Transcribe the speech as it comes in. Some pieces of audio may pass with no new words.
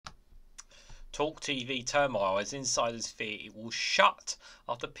TalkTV turmoil as insiders fear it will shut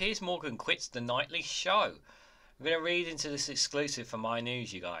after Piers Morgan quits the nightly show. We're going to read into this exclusive from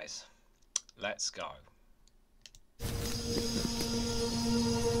iNews, you guys. Let's go.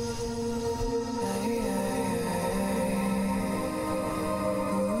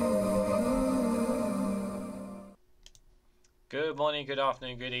 Good morning, good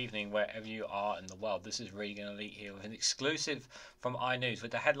afternoon, good evening, wherever you are in the world. This is Reganelite here with an exclusive from iNews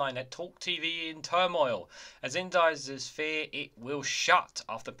with the headline that TalkTV in turmoil as insiders fear it will shut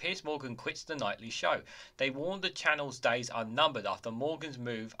after Piers Morgan quits the nightly show. They warned the channel's days are numbered after Morgan's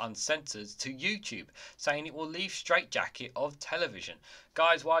move Uncensored to YouTube, saying it will leave straitjacket of television.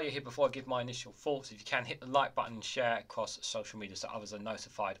 Guys, while you're here, before I give my initial thoughts, if you can hit the like button and share across social media so others are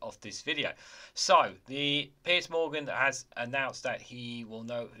notified of this video. So, the Piers Morgan has announced that he will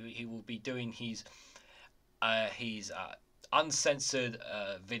be doing his uncensored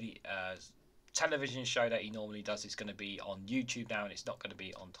video television show that he normally does. It's going to be on YouTube now, and it's not going to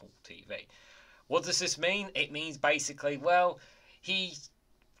be on TalkTV. What does this mean? It means basically, well, he's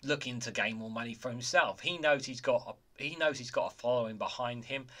looking to gain more money for himself. He knows he's got a following behind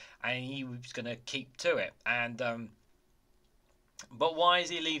him, and he was going to keep to it. And but why is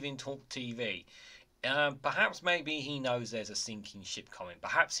he leaving TalkTV? Perhaps maybe he knows there's a sinking ship coming.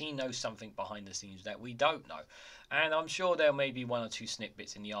 Perhaps he knows something behind the scenes that we don't know. And I'm sure there may be one or two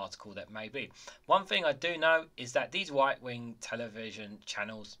snippets in the article that may be. One thing I do know is that these right-wing television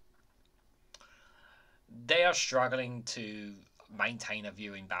channels, they are struggling to maintain a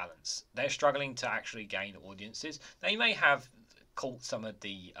viewing balance. They're struggling to actually gain audiences. They may have caught some of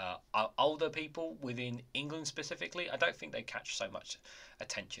the older people within England specifically. I don't think they catch so much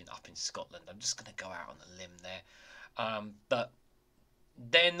attention up in Scotland. I'm just going to go out on a limb there. But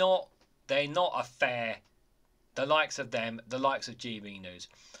they're not a fair, the likes of them, the likes of GB News,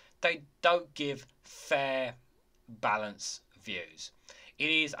 they don't give fair, balanced views.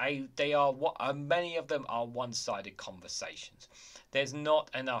 Many of them are one-sided conversations. There's not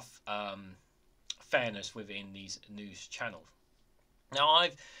enough fairness within these news channels. Now,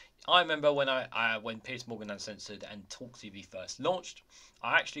 I remember when Piers Morgan Uncensored and TalkTV first launched,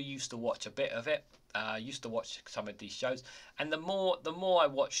 I actually used to watch a bit of it. Used to watch some of these shows, and the more I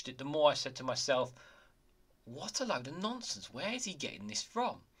watched it, the more I said to myself, "What a load of nonsense! Where is he getting this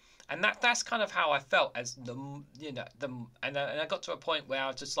from?" And that's kind of how I felt and I got to a point where I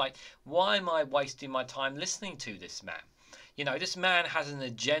was just like, why am I wasting my time listening to this man? You know, this man has an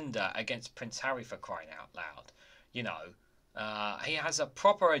agenda against Prince Harry, for crying out loud. You know, he has a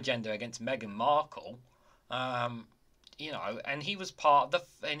proper agenda against Meghan Markle. You know, and he was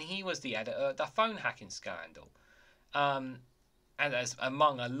he was the editor of the phone hacking scandal. And as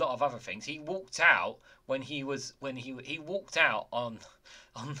among a lot of other things, he walked out when he walked out on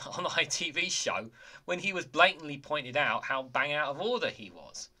ITV show when he was blatantly pointed out how bang out of order he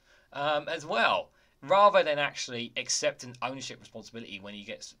was, as well. Rather than actually accepting ownership responsibility when he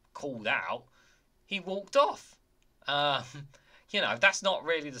gets called out, he walked off. You know, that's not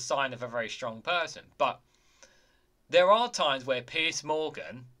really the sign of a very strong person. But there are times where Piers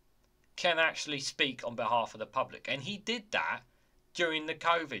Morgan can actually speak on behalf of the public, and he did that during the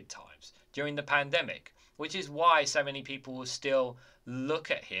COVID times, during the pandemic, which is why so many people will still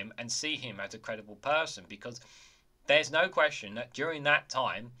look at him and see him as a credible person, because there's no question that during that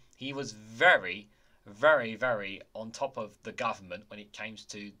time he was very, very, very on top of the government when it came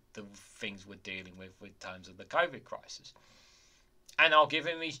to the things we're dealing with terms of the COVID crisis. And I'll give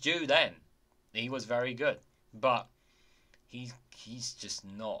him his due then. He was very good. But he's just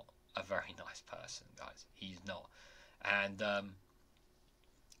not a very nice person, guys. He's not. And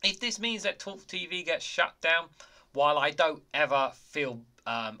if this means that TalkTV gets shut down, while I don't ever feel,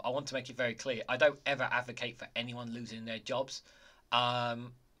 I want to make it very clear, I don't ever advocate for anyone losing their jobs.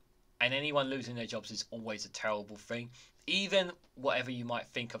 And anyone losing their jobs is always a terrible thing. Even whatever you might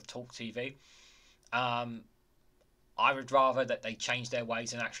think of TalkTV, I would rather that they change their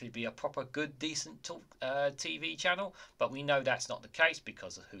ways and actually be a proper, good, decent TV channel. But we know that's not the case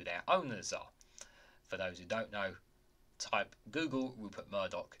because of who their owners are. For those who don't know, type Google Rupert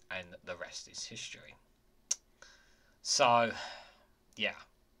Murdoch and the rest is history. So, yeah,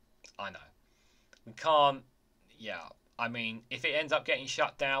 I know. We can't, yeah, I mean, if it ends up getting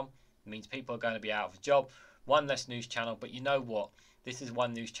shut down, it means people are going to be out of a job. One less news channel, but you know what? This is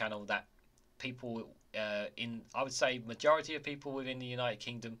one news channel that people I would say majority of people within the United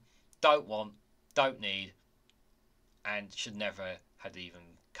Kingdom don't want, don't need, and should never have even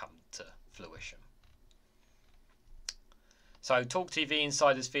come to fruition. So TalkTV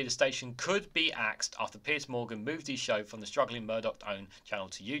insiders fear the station could be axed after Piers Morgan moved his show from the struggling Murdoch-owned channel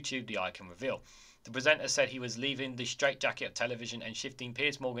to YouTube, the Icon reveal. The presenter said he was leaving the straitjacket of television and shifting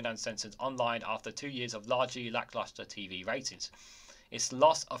Piers Morgan Uncensored online after 2 years of largely lacklustre TV ratings. Its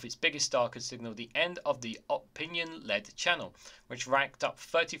loss of its biggest star could signal the end of the opinion-led channel, which ranked up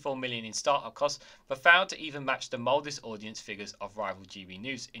 34 million in startup costs, but failed to even match the modest audience figures of rival GB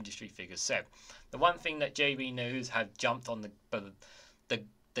News, industry figures said. The one thing that GB News have jumped on the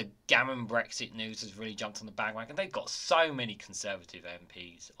gammon Brexit news has really jumped on the bandwagon. They've got so many Conservative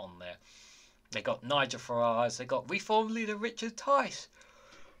MPs on there. They got Nigel Farage. They got Reform leader Richard Tice.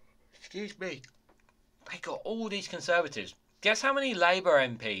 Excuse me. They got all these Conservatives. Guess how many Labour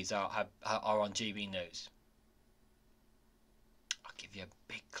MPs are on GB News? I'll give you a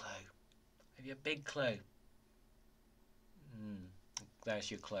big clue.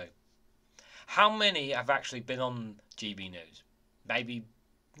 There's your clue. How many have actually been on GB News? Maybe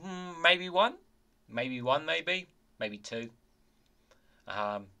one. Maybe two.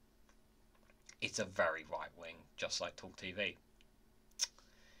 It's a very right wing, just like TalkTV.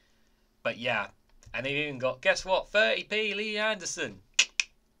 But yeah. And they even got, guess what, 30p Lee Anderson.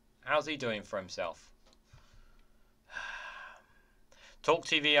 How's he doing for himself?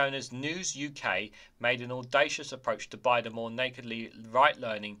 TalkTV owners News UK made an audacious approach to buy the more nakedly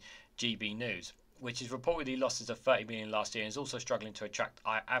right-leaning GB News, which has reportedly lost of 30 million last year and is also struggling to attract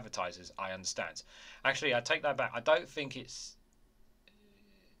advertisers, I understand. Actually, I take that back. I don't think it's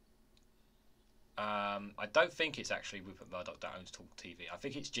actually Rupert Murdoch that owns TalkTV. I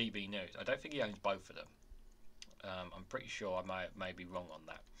think it's GB News. I don't think he owns both of them. I'm pretty sure I may be wrong on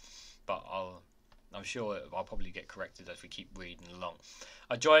that, but I'm sure I'll probably get corrected as we keep reading along.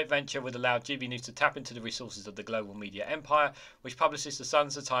 A joint venture would allow GB News to tap into the resources of the global media empire, which publishes the Sun,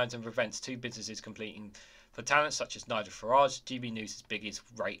 the Times, and prevents two businesses competing for talent such as Nigel Farage, GB News' biggest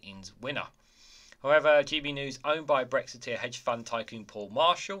ratings winner. However, GB News, owned by Brexiteer hedge fund tycoon Paul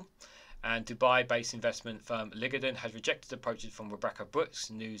Marshall, and Dubai-based investment firm Legatum, has rejected approaches from Rebekah Brooks,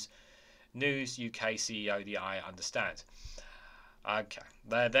 News UK CEO, the I understand. Okay,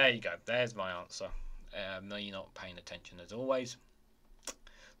 there you go. There's my answer. No, you're not paying attention as always.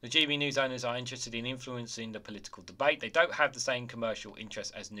 The GB News owners are interested in influencing the political debate. They don't have the same commercial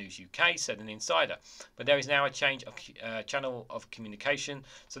interest as News UK, said an insider. But there is now a change of channel of communication,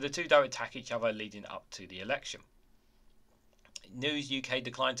 so the two don't attack each other leading up to the election. News UK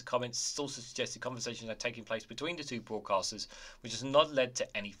declined to comment. Sources suggested conversations are taking place between the two broadcasters, which has not led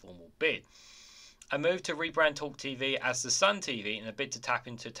to any formal bid. A move to rebrand TalkTV as the Sun TV in a bid to tap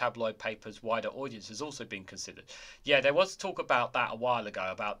into tabloid papers' wider audience has also been considered. Yeah, there was talk about that a while ago,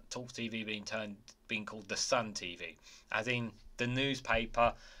 about TalkTV being called the Sun TV, as in the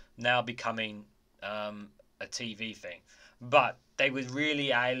newspaper now becoming a TV thing. But they would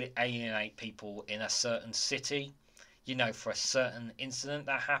really alienate people in a certain city, you know, for a certain incident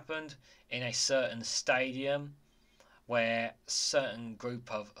that happened in a certain stadium, where a certain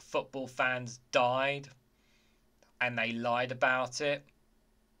group of football fans died and they lied about it.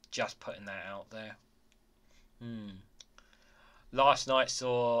 Just putting that out there. Last night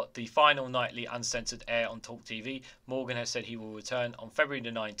saw the final nightly Uncensored air on TalkTV. Morgan has said he will return on February the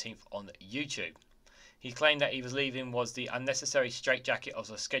 19th on YouTube. He claimed that he was leaving was the unnecessary straitjacket of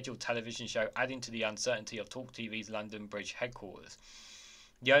a scheduled television show, adding to the uncertainty of TalkTV's London Bridge headquarters.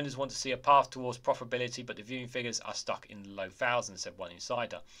 The owners want to see a path towards profitability, but the viewing figures are stuck in the low thousands, said one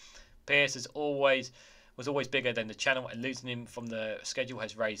insider. Piers was always bigger than the channel, and losing him from the schedule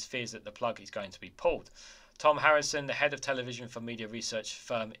has raised fears that the plug is going to be pulled. Tom Harrison, the head of television for media research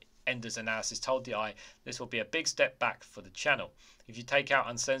firm Enders Analysis, told the Eye this will be a big step back for the channel. If you take out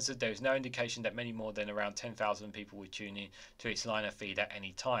Uncensored, there is no indication that many more than around 10,000 people will tune in to its liner feed at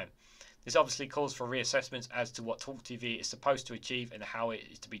any time. This obviously calls for reassessments as to what TalkTV is supposed to achieve and how it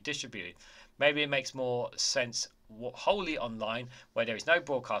is to be distributed. Maybe it makes more sense wholly online, where there is no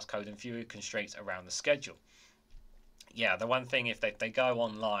broadcast code and fewer constraints around the schedule. Yeah, the one thing, if they go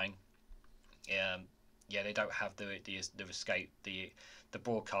online, they don't have the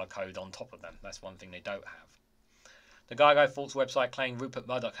broadcast code on top of them. That's one thing they don't have. The Gargo Thoughts website claimed Rupert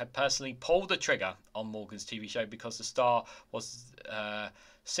Murdoch had personally pulled the trigger on Morgan's TV show because the star was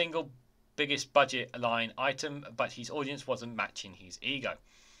single biggest budget line item, but his audience wasn't matching his ego.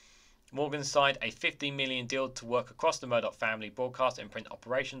 Morgan signed a $15 million deal to work across the Murdoch family broadcast and print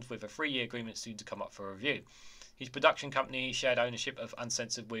operations, with a 3-year agreement soon to come up for review. His production company shared ownership of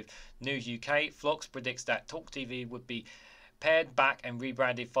Uncensored with News UK. Flocks predicts that TalkTV would be pared back and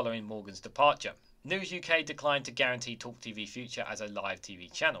rebranded following Morgan's departure. News UK declined to guarantee TalkTV's future as a live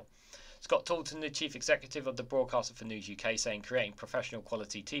TV channel. Scott Taunton, the chief executive of the broadcaster for News UK, saying creating professional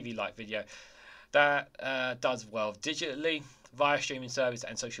quality TV-like video that does well digitally via streaming service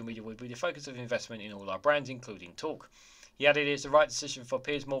and social media would be the focus of investment in all our brands, including Talk. He added it's the right decision for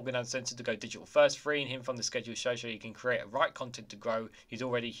Piers Morgan Uncensored to go digital first, freeing him from the scheduled show so he can create right content to grow his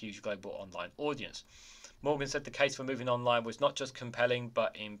already huge global online audience. Morgan said the case for moving online was not just compelling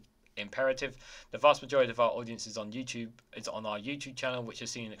but imperative. The vast majority of our audience is on YouTube. It's on our YouTube channel, which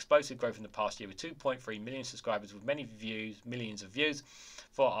has seen an explosive growth in the past year with 2.3 million subscribers with millions of views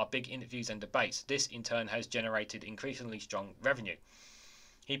for our big interviews and debates. This in turn has generated increasingly strong revenue.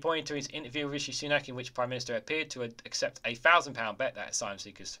 He pointed to his interview with Rishi Sunak in which Prime Minister appeared to accept a £1,000 bet that asylum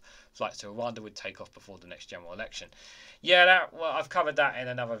seekers' flights to Rwanda would take off before the next general election. Yeah, well, I've covered that in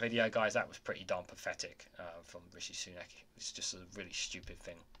another video, guys. That was pretty darn pathetic from Rishi Sunak. It's just a really stupid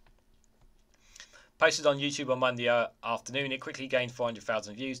thing. Posted on YouTube on Monday afternoon, it quickly gained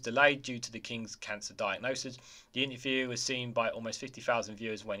 400,000 views, delayed due to the King's cancer diagnosis. The interview was seen by almost 50,000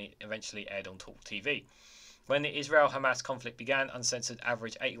 viewers when it eventually aired on TalkTV. When the Israel-Hamas conflict began, Uncensored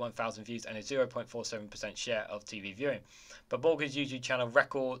averaged 81,000 views and a 0.47% share of TV viewing. But Morgan's YouTube channel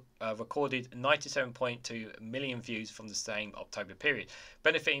recorded 97.2 million views from the same October period,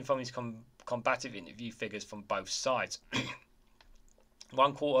 benefiting from his combative interview figures from both sides.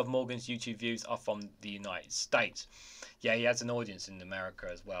 1/4 of Morgan's YouTube views are from the United States. Yeah, he has an audience in America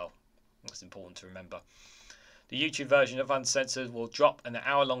as well. That's important to remember. The YouTube version of Uncensored will drop an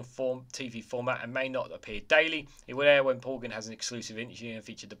hour-long TV format and may not appear daily. It will air when Morgan has an exclusive interview and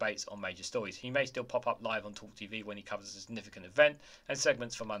feature debates on major stories. He may still pop up live on TalkTV when he covers a significant event, and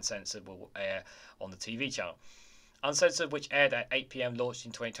segments from Uncensored will air on the TV channel. Uncensored, which aired at 8 PM, launched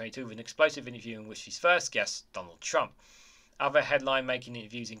in 2022 with an explosive interview in which his first guest, Donald Trump. Other headline-making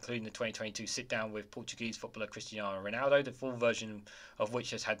interviews, including the 2022 sit-down with Portuguese footballer Cristiano Ronaldo, the full version of which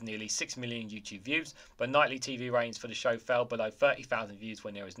has had nearly 6 million YouTube views, but nightly TV ratings for the show fell below 30,000 views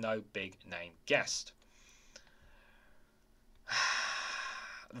when there was no big-name guest.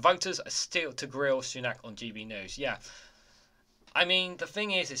 Voters are still to grill Sunak on GB News. Yeah, I mean, the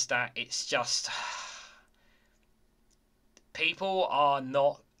thing is that it's just... people are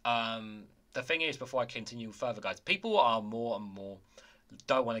not... the thing is, before I continue further, guys, people are more and more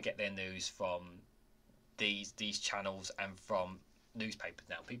don't want to get their news from these channels and from newspapers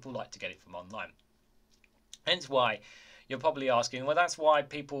now. People like to get it from online. Hence why you're probably asking, well, that's why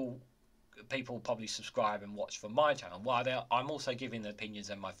people probably subscribe and watch from my channel. While I'm also giving opinions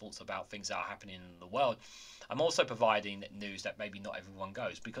and my thoughts about things that are happening in the world, I'm also providing news that maybe not everyone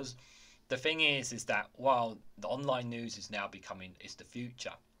goes, because the thing is that while the online news is now is the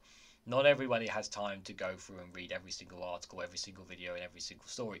future, not everybody has time to go through and read every single article, every single video, and every single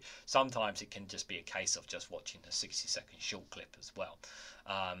story. Sometimes it can just be a case of just watching a 60-second short clip as well.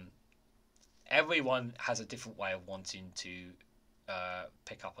 Everyone has a different way of wanting to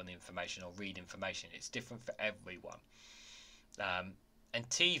pick up on information or read information. It's different for everyone. And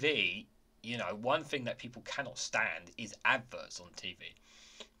TV, you know, one thing that people cannot stand is adverts on TV.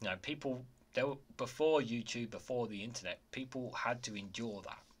 You know, before YouTube, before the internet, people had to endure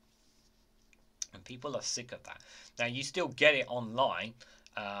that. And people are sick of that. Now, you still get it online.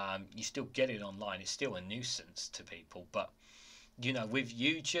 It's still a nuisance to people. But, you know, with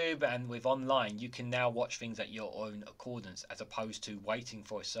YouTube and with online, you can now watch things at your own accordance as opposed to waiting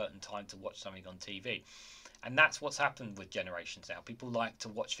for a certain time to watch something on TV. And that's what's happened with generations now. People like to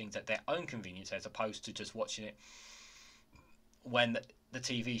watch things at their own convenience as opposed to just watching it when the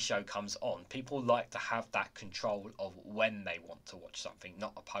TV show comes on. People like to have that control of when they want to watch something,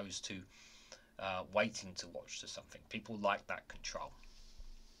 not opposed to waiting to watch something. People like that control.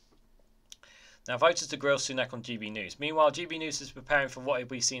 Now, voters to grill Sunak on GB News. Meanwhile, GB News is preparing for what will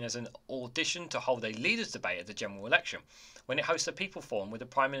be seen as an audition to hold a leaders' debate at the general election, when it hosts a people forum with the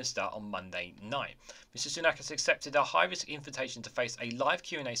Prime Minister on Monday night. Mr Sunak has accepted a high-risk invitation to face a live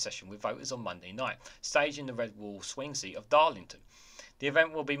Q&A session with voters on Monday night, staged in the Red Wall swing seat of Darlington. The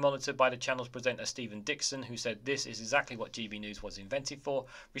event will be monitored by the channel's presenter Stephen Dixon, who said this is exactly what GB News was invented for.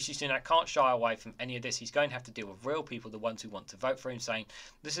 Rishi Sunak can't shy away from any of this. He's going to have to deal with real people, the ones who want to vote for him, saying,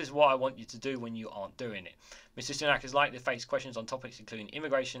 this is what I want you to do when you aren't doing it. Mr Sunak is likely to face questions on topics including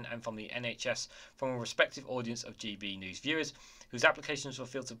immigration and from the NHS from a respective audience of GB News viewers, whose applications were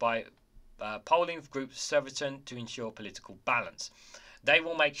filtered by polling group Surveton to ensure political balance. They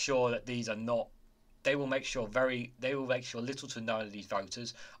will make sure that these are not They will make sure little to none of these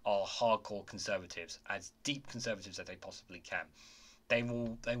voters are hardcore conservatives, as deep conservatives as they possibly can. They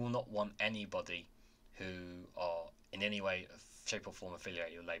will not want anybody who are in any way, shape or form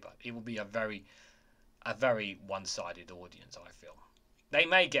affiliated with Labour. It will be a very one-sided audience, I feel. They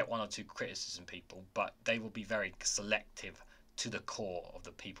may get one or two criticism people, but they will be very selective to the core of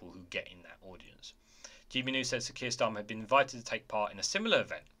the people who get in that audience. GB News says Sir Keir Starmer had been invited to take part in a similar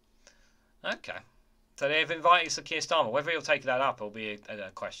event. Okay. So they've invited Sir Keir Starmer. Whether he'll take that up will be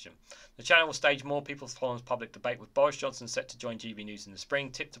a question. The channel will stage more People's Forum's public debate, with Boris Johnson set to join GB News in the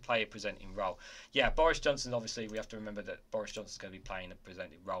spring. Tip to play a presenting role. Yeah, Boris Johnson, obviously, we have to remember that Boris Johnson's going to be playing a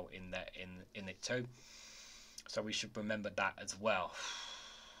presenting role in it too. So we should remember that as well.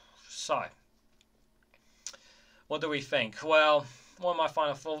 So, what do we think? Well, one of my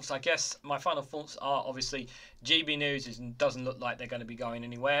final thoughts, I guess my final thoughts are obviously GB News doesn't look like they're going to be going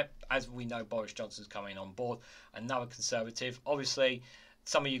anywhere. As we know, Boris Johnson's coming on board, another Conservative. Obviously,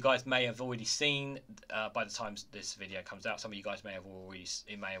 some of you guys may have already seen, by the time this video comes out, some of you guys may have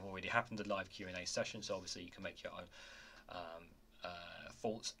already happened, a live Q&A session, so obviously you can make your own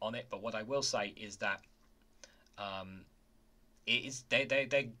thoughts on it. But what I will say is that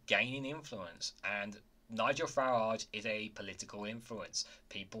they're gaining influence, and Nigel Farage is a political influence.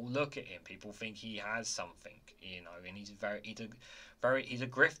 People look at him, people think he has something, you know, and he's a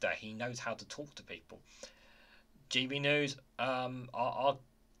grifter. He knows how to talk to people. GB News are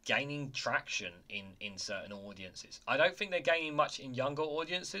gaining traction in certain audiences. I don't think they're gaining much in younger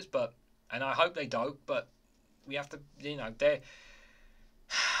audiences, and I hope they don't, but we have to, you know,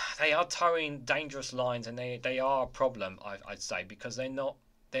 they are towing dangerous lines, and they are a problem, I'd say, because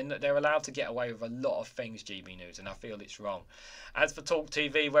they're allowed to get away with a lot of things, GB News, and I feel it's wrong. As for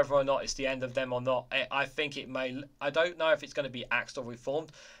TalkTV, whether or not it's the end of them or not, I think it may. I don't know if it's going to be axed or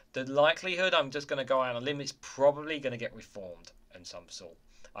reformed. The likelihood, I'm just going to go out on a limb, it's probably going to get reformed in some sort.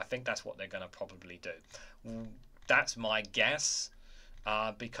 I think that's what they're going to probably do. That's my guess,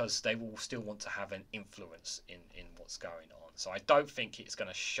 because they will still want to have an influence in what's going on. So I don't think it's going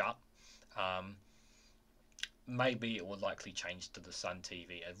to shut. Maybe it will likely change to the Sun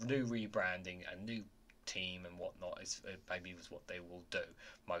TV, a new rebranding, a new team and whatnot maybe is what they will do,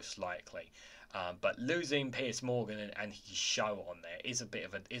 most likely. But losing Piers Morgan and his show on there is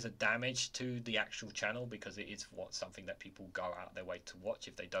a damage to the actual channel, because it is something that people go out their way to watch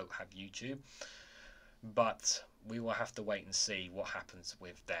if they don't have YouTube. But we will have to wait and see what happens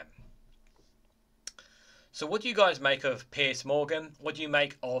with them. So what do you guys make of Piers Morgan? What do you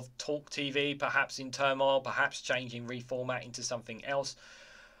make of TalkTV perhaps in turmoil, perhaps changing, reformatting to something else?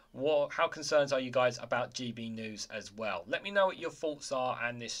 How concerned are you guys about GB News as well? Let me know what your thoughts are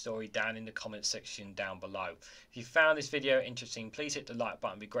and this story down in the comment section down below. If you found this video interesting, please hit the like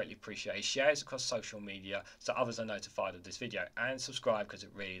button, it'd be greatly appreciated. Share it across social media so others are notified of this video, and subscribe because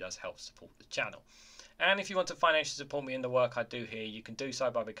it really does help support the channel. And if you want to financially support me in the work I do here, you can do so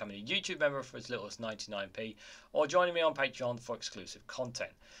by becoming a YouTube member for as little as 99p, or joining me on Patreon for exclusive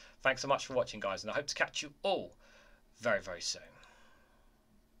content. Thanks so much for watching, guys, and I hope to catch you all very, very soon.